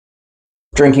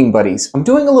Drinking buddies, I'm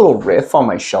doing a little riff on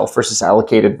my shelf versus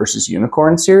allocated versus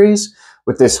unicorn series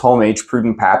with this homemade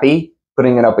Prudent Pappy,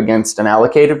 putting it up against an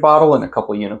allocated bottle and a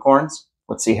couple unicorns.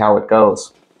 Let's see how it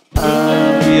goes.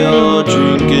 I'm your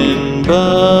drinking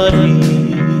buddy.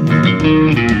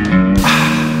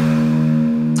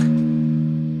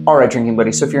 All right, drinking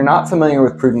buddies, so if you're not familiar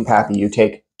with Prudent Pappy, you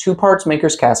take 2 parts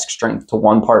Maker's Cask Strength to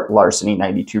 1 part Larceny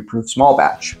 92 proof small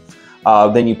batch.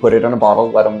 Then you put it in a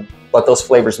bottle, let those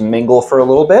flavors mingle for a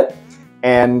little bit,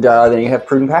 and then you have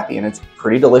Prudent Pappy, and it's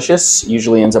pretty delicious.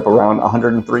 Usually ends up around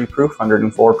 103 proof,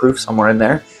 104 proof, somewhere in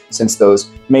there. Since those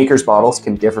Maker's bottles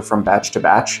can differ from batch to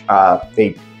batch,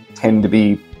 they tend to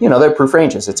be, their proof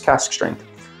ranges. It's cask strength.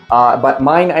 But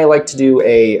mine, I like to do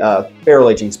a barrel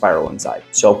aging spiral inside.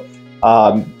 So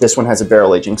this one has a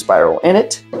barrel aging spiral in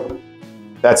it.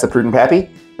 That's the Prudent Pappy.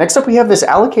 Next up, we have this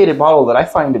allocated bottle that I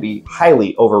find to be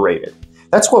highly overrated.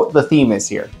 That's what the theme is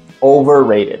here,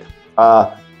 overrated.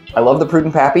 I love the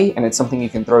Prudent Pappy, and it's something you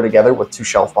can throw together with 2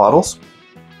 shelf bottles.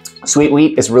 Sweet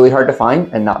wheat is really hard to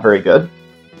find and not very good.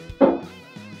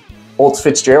 Old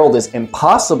Fitzgerald is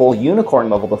impossible unicorn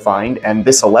level to find, and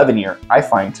this 11-year I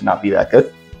find to not be that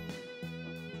good.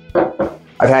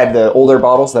 I've had the older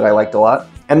bottles that I liked a lot.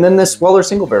 And then this Weller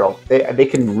single barrel, they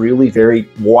can really vary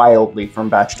wildly from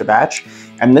batch to batch.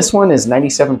 And this one is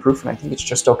 97 proof, and I think it's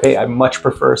just okay. I much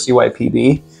prefer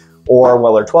CYPB or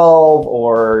Weller 12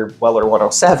 or Weller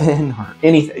 107 or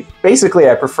anything. Basically,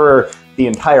 I prefer the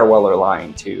entire Weller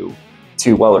line to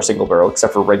Weller single barrel,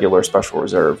 except for regular special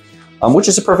reserve, which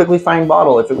is a perfectly fine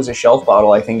bottle. If it was a shelf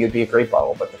bottle, I think it'd be a great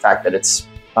bottle. But the fact that it's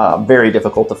very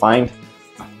difficult to find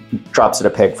drops it a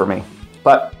peg for me.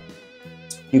 But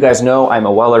you guys know I'm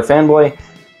a Weller fanboy,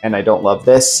 and I don't love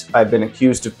this. I've been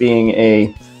accused of being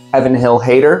a Heaven Hill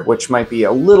hater, which might be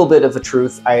a little bit of a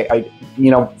truth.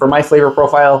 For my flavor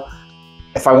profile,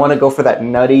 if I want to go for that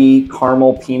nutty,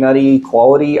 caramel, peanutty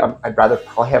quality, I'd rather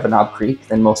probably have a Knob Creek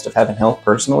than most of Heaven Hill,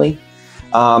 personally.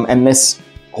 And this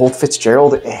Old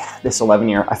Fitzgerald, this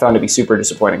 11-year, I found to be super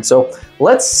disappointing. So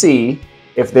let's see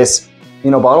if this,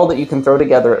 bottle that you can throw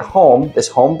together at home, this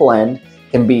home blend,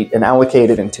 can beat an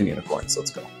allocated and 2 unicorns.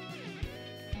 Let's go.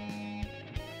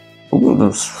 Ooh,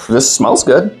 this smells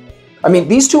good. I mean,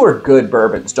 these 2 are good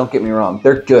bourbons, don't get me wrong.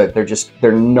 They're good,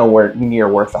 they're nowhere near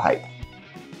worth the hype.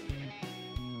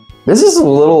 This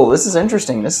is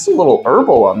interesting. This is a little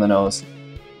herbal on the nose.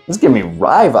 This is giving me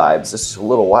rye vibes. This is a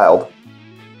little wild.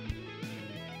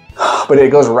 But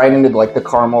it goes right into like the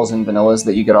caramels and vanillas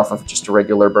that you get off of just a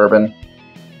regular bourbon.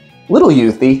 Little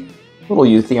youthy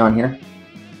on here.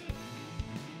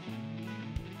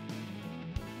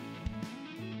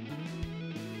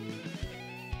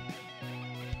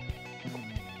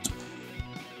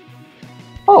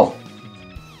 Oh,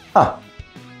 huh.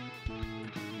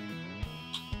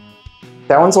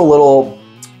 That one's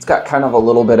it's got kind of a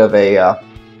little bit of a,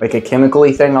 like a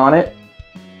chemically thing on it.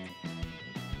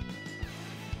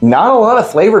 Not a lot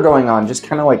of flavor going on, just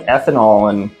kind of like ethanol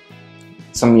and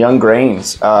some young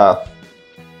grains.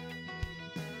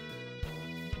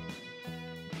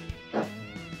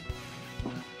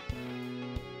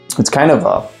 It's kind of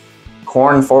a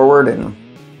corn forward, and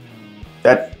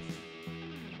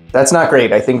that's not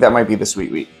great. I think that might be the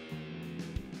sweet wheat.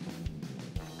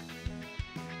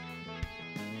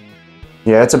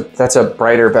 Yeah, that's a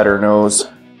brighter, better nose.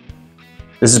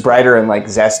 This is brighter and like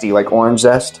zesty, like orange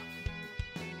zest.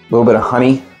 A little bit of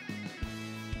honey.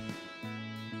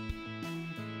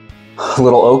 A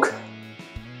little oak.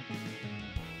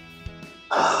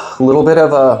 A little bit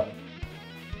of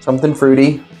something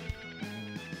fruity.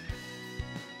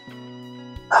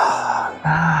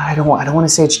 I don't want to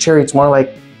say it's cherry. It's more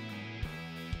like,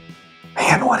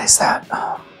 man, what is that?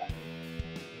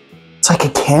 It's like a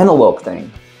cantaloupe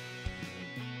thing.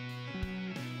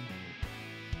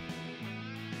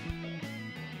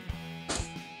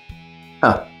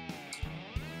 Huh.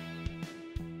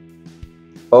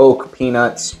 Oak,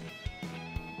 peanuts,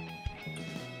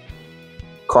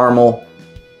 caramel,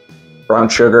 brown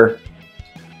sugar.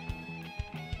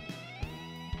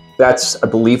 That's, I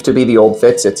believe, to be the Old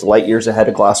Fitz. It's light years ahead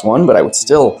of glass 1, but I would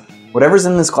still, whatever's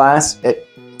in this glass,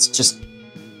 it's just,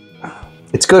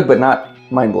 it's good, but not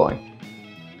mind-blowing.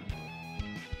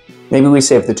 Maybe we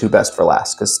save the 2 best for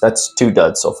last, because that's 2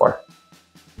 duds so far.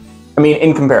 I mean,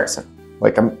 in comparison.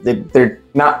 Like, they're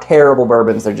not terrible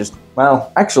bourbons, they're just,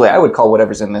 well, actually, I would call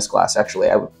whatever's in this glass,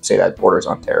 actually, I would say that borders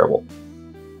on terrible.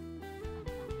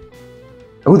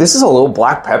 Oh, this is a little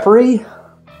black peppery.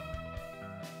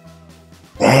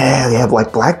 Yeah, they have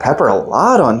like black pepper a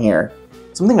lot on here.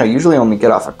 Something I usually only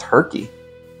get off of turkey.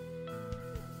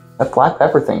 That black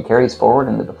pepper thing carries forward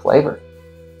into the flavor.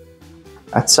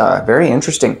 That's very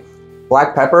interesting.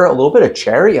 Black pepper, a little bit of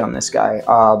cherry on this guy.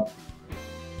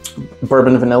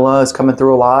 Bourbon vanilla is coming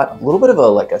through a lot. A little bit of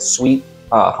like a sweet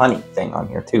honey thing on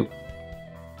here too.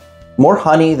 More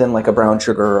honey than like a brown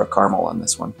sugar or a caramel on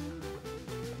this one.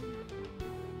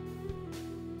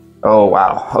 Oh,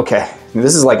 wow. Okay.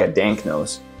 This is like a dank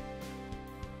nose.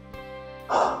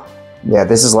 Yeah,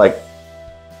 this is like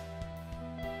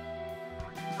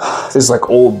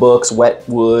old books, wet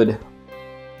wood.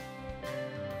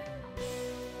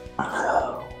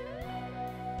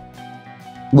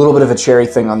 A little bit of a cherry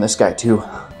thing on this guy too.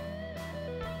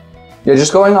 Yeah,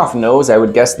 just going off nose, I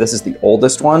would guess this is the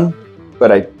oldest one,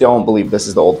 but I don't believe this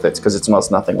is the Old Fitz because it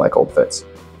smells nothing like Old Fitz.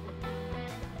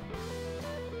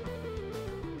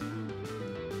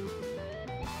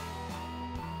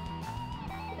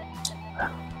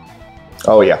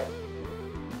 Oh yeah.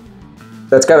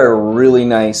 That's got a really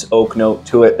nice oak note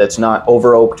to it that's not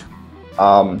over oaked.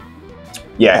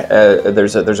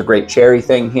 There's a great cherry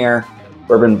thing here.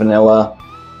 Bourbon vanilla,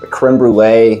 the creme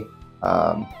brulee,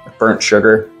 burnt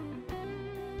sugar.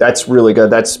 That's really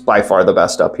good. That's by far the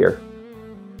best up here.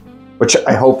 Which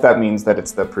I hope that means that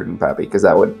it's the Prudent Pappy, because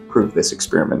that would prove this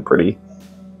experiment to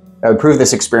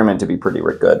be pretty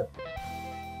good.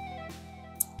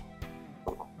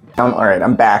 All right,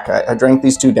 I'm back. I drank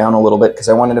these two down a little bit because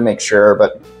I wanted to make sure,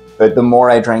 but the more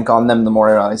I drank on them, the more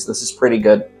I realized this is pretty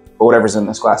good. But whatever's in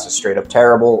this glass is straight up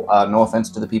terrible. No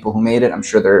offense to the people who made it. I'm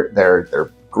sure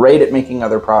they're great at making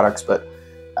other products, but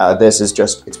this is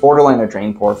just, it's borderline a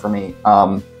drain pour for me.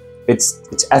 It's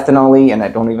ethanol-y, and I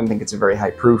don't even think it's a very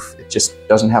high proof. It just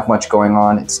doesn't have much going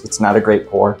on. It's not a great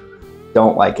pour.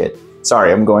 Don't like it.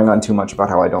 Sorry, I'm going on too much about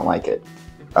how I don't like it.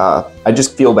 I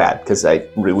just feel bad because I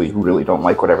really, really don't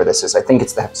like whatever this is. I think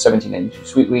it's the 1792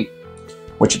 sweet wheat,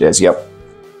 which it is, yep.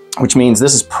 Which means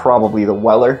this is probably the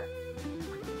Weller.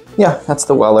 Yeah, that's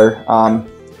the Weller.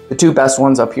 The two best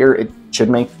ones up here, it should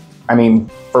make, I mean,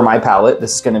 for my palate,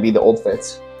 this is going to be the Old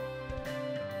Fitz.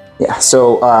 Yeah,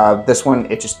 so this one,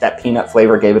 it just, that peanut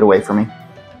flavor gave it away for me.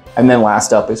 And then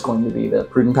last up is going to be the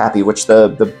Prudent Pappy, which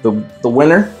the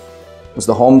winner was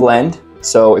the home blend.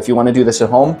 So if you want to do this at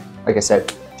home, like I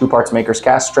said, 2 parts Maker's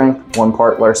Cast strength, 1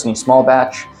 part Larceny small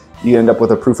batch. You end up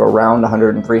with a proof around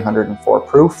 103, 104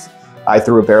 proof. I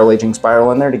threw a barrel aging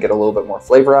spiral in there to get a little bit more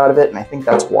flavor out of it, and I think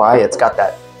that's why it's got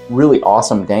that really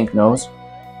awesome dank nose.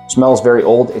 Smells very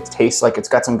old. It tastes like it's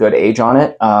got some good age on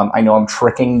it. I know I'm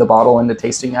tricking the bottle into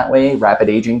tasting that way. Rapid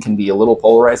aging can be a little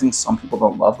polarizing. Some people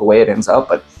don't love the way it ends up,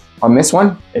 but on this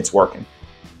one, it's working.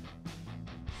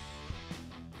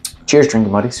 Cheers,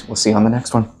 drinking buddies. We'll see you on the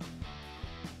next one.